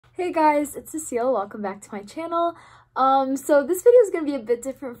Hey guys, it's Cecile. Welcome back to my channel. So this video is going to be a bit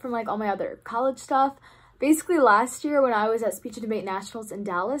different from like all my other college stuff. Basically last year when I was at Speech and Debate Nationals in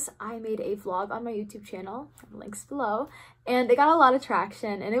Dallas, I made a vlog on my YouTube channel, links below, and it got a lot of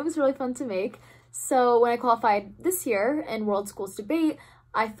traction and it was really fun to make. So when I qualified this year in World Schools Debate,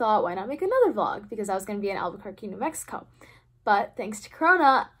 I thought why not make another vlog because I was going to be in Albuquerque, New Mexico. But thanks to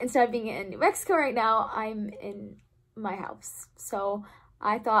Corona, instead of being in New Mexico right now, I'm in my house. So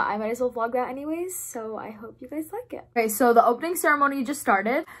I thought I might as well vlog that anyways, so I hope you guys like it. Okay, so the opening ceremony just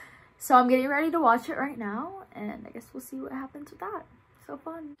started, so I'm getting ready to watch it right now, and I guess we'll see what happens with that. So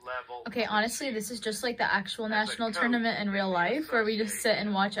fun. Okay, honestly, this is just like the actual national tournament in real life, where we just sit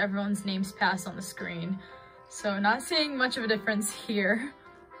and watch everyone's names pass on the screen. So not seeing much of a difference here.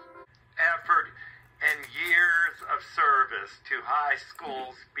 Effort and years of service to high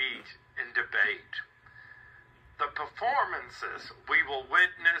school speech and debate. The performances we will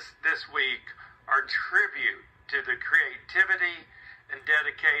witness this week are tribute to the creativity and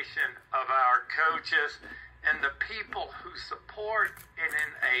dedication of our coaches and the people who support and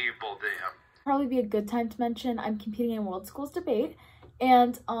enable them. Probably be a good time to mention I'm competing in World Schools Debate,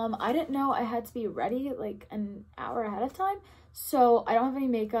 and I didn't know I had to be ready like an hour ahead of time, so I don't have any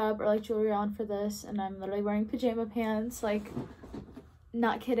makeup or like jewelry on for this, and I'm literally wearing pajama pants, like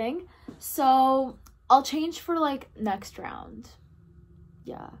not kidding. So I'll change for like next round.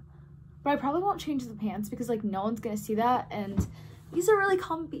 Yeah, but I probably won't change the pants because like no one's gonna see that, and these are really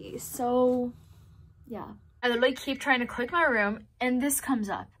comfy, so yeah. I literally keep trying to click my room and this comes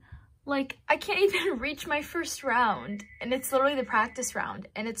up. Like I can't even reach my first round, and it's literally the practice round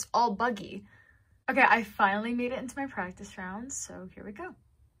and it's all buggy. Okay, I finally made it into my practice round, so here we go.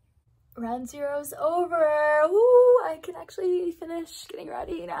 Round 0's over. Woo, I can actually finish getting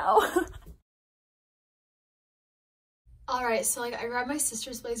ready now. Alright, so like I grabbed my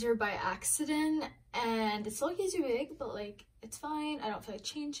sister's blazer by accident and it's low-key too big, but like it's fine. I don't feel like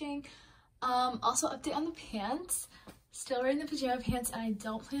changing. Also update on the pants. Still wearing the pajama pants, and I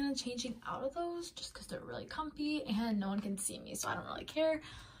don't plan on changing out of those just because they're really comfy and no one can see me, so I don't really care.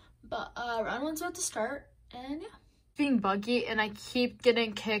 But round 1's about to start, and yeah. Being buggy and I keep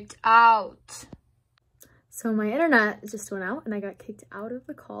getting kicked out. So my internet just went out and I got kicked out of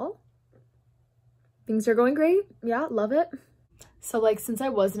the call. Things are going great. Yeah, love it. So like since I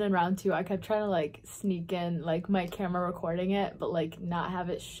wasn't in round 2, I kept trying to like sneak in like my camera recording it, but like not have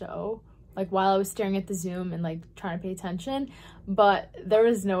it show like while I was staring at the Zoom and like trying to pay attention, but there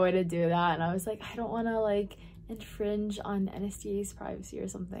was no way to do that, and I was like, I don't want to like infringe on NSDA's privacy or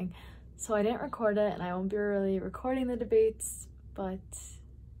something, so I didn't record it, and I won't be really recording the debates, but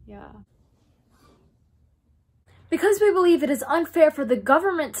yeah. Because we believe it is unfair for the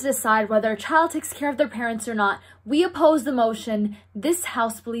government to decide whether a child takes care of their parents or not, we oppose the motion. This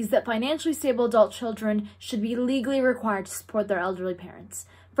House believes that financially stable adult children should be legally required to support their elderly parents.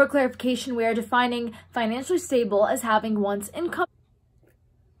 For clarification, we are defining financially stable as having one's income.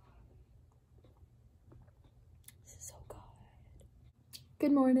 This is so good.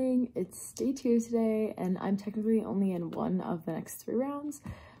 Good morning. It's day 2 today, and I'm technically only in one of the next 3 rounds.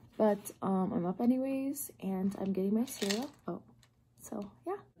 But I'm up anyways, and I'm getting my cereal. Oh, so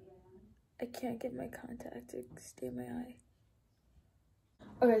yeah. I can't get my contact to stay in my eye.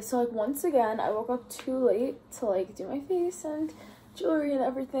 Okay, so like once again, I woke up too late to like do my face and jewelry and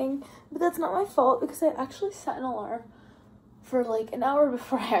everything. But that's not my fault because I actually set an alarm for like an hour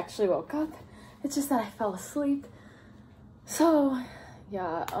before I actually woke up. It's just that I fell asleep. So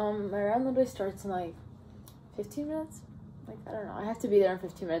yeah, my round literally starts in like 15 minutes. Like, I don't know, I have to be there in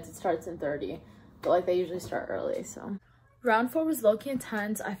 15 minutes. It starts in 30, but like they usually start early, so. Round 4 was low-key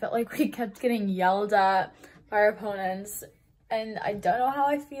intense. I felt like we kept getting yelled at by our opponents, and I don't know how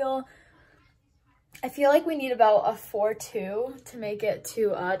I feel. I feel like we need about a 4-2 to make it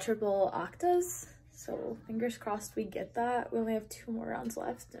to triple octas, so fingers crossed we get that. We only have 2 more rounds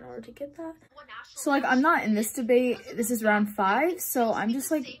left in order to get that. So like I'm not in this debate. This is round 5, so I'm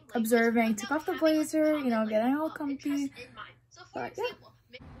just like observing. Took off the blazer, you know, getting all comfy. But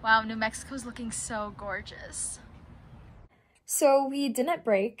yeah. Wow, New Mexico's looking so gorgeous. So we didn't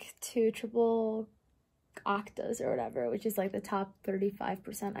break to triple octas or whatever, which is like the top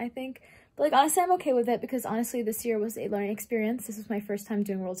 35%, I think. But like honestly, I'm okay with it because honestly this year was a learning experience. This was my first time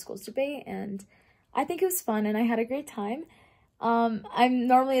doing World Schools Debate, and I think it was fun and I had a great time. I'm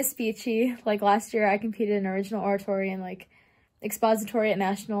normally a speechy. Like last year I competed in original oratory and like expository at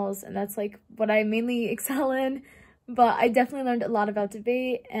nationals, and that's like what I mainly excel in. But I definitely learned a lot about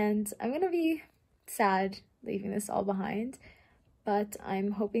debate, and I'm gonna be sad leaving this all behind. But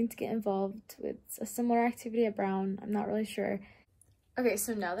I'm hoping to get involved with a similar activity at Brown. I'm not really sure. Okay,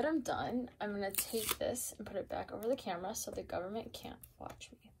 so now that I'm done, I'm gonna take this and put it back over the camera so the government can't watch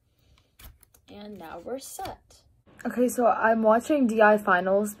me. And now we're set. Okay, so I'm watching DI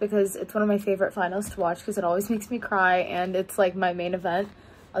finals because it's one of my favorite finals to watch because it always makes me cry and it's like my main event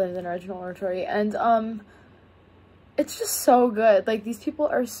other than original oratory. And it's just so good. Like, these people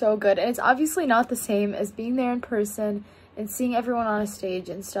are so good, and it's obviously not the same as being there in person and seeing everyone on a stage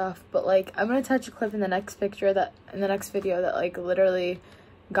and stuff, but like, I'm gonna touch a clip in the next video that like literally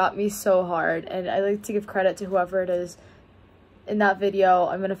got me so hard, and I like to give credit to whoever it is in that video.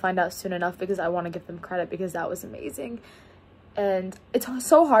 I'm gonna find out soon enough because I want to give them credit because that was amazing. And it's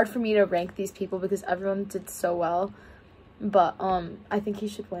so hard for me to rank these people because everyone did so well, but I think he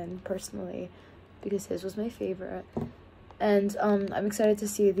should win personally because his was my favorite. And I'm excited to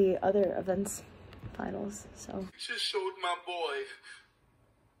see the other events finals. So just showed my boy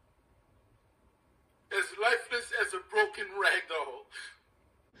as lifeless as a broken rag doll.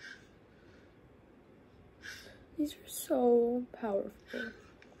 These are so powerful. And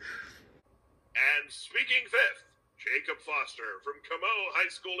speaking fifth, Jacob Foster from Comeau High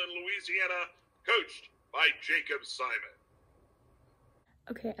School in Louisiana, coached by Jacob Simon.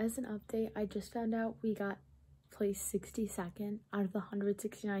 Okay, as an update, I just found out we got placed 62nd out of the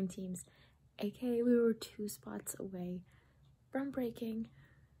 169 teams, aka we were 2 spots away from breaking.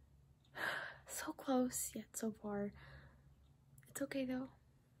 So close, yet so far. It's okay though,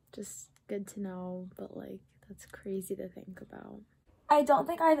 just good to know, but like, that's crazy to think about. I don't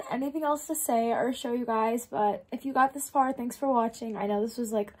think I have anything else to say or show you guys, but if you got this far, thanks for watching. I know this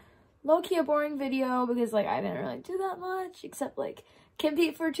was like low-key a boring video because like I didn't really do that much except like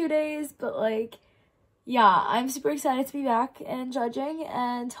compete for 2 days, but like, yeah, I'm super excited to be back and judging,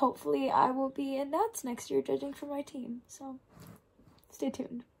 and hopefully I will be in Nats next year judging for my team, so stay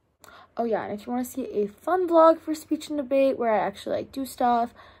tuned. Oh yeah, and if you want to see a fun vlog for speech and debate where I actually like do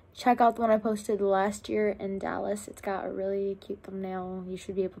stuff, check out the one I posted last year in Dallas. It's got a really cute thumbnail. You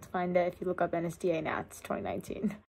should be able to find it if you look up NSDA Nats 2019.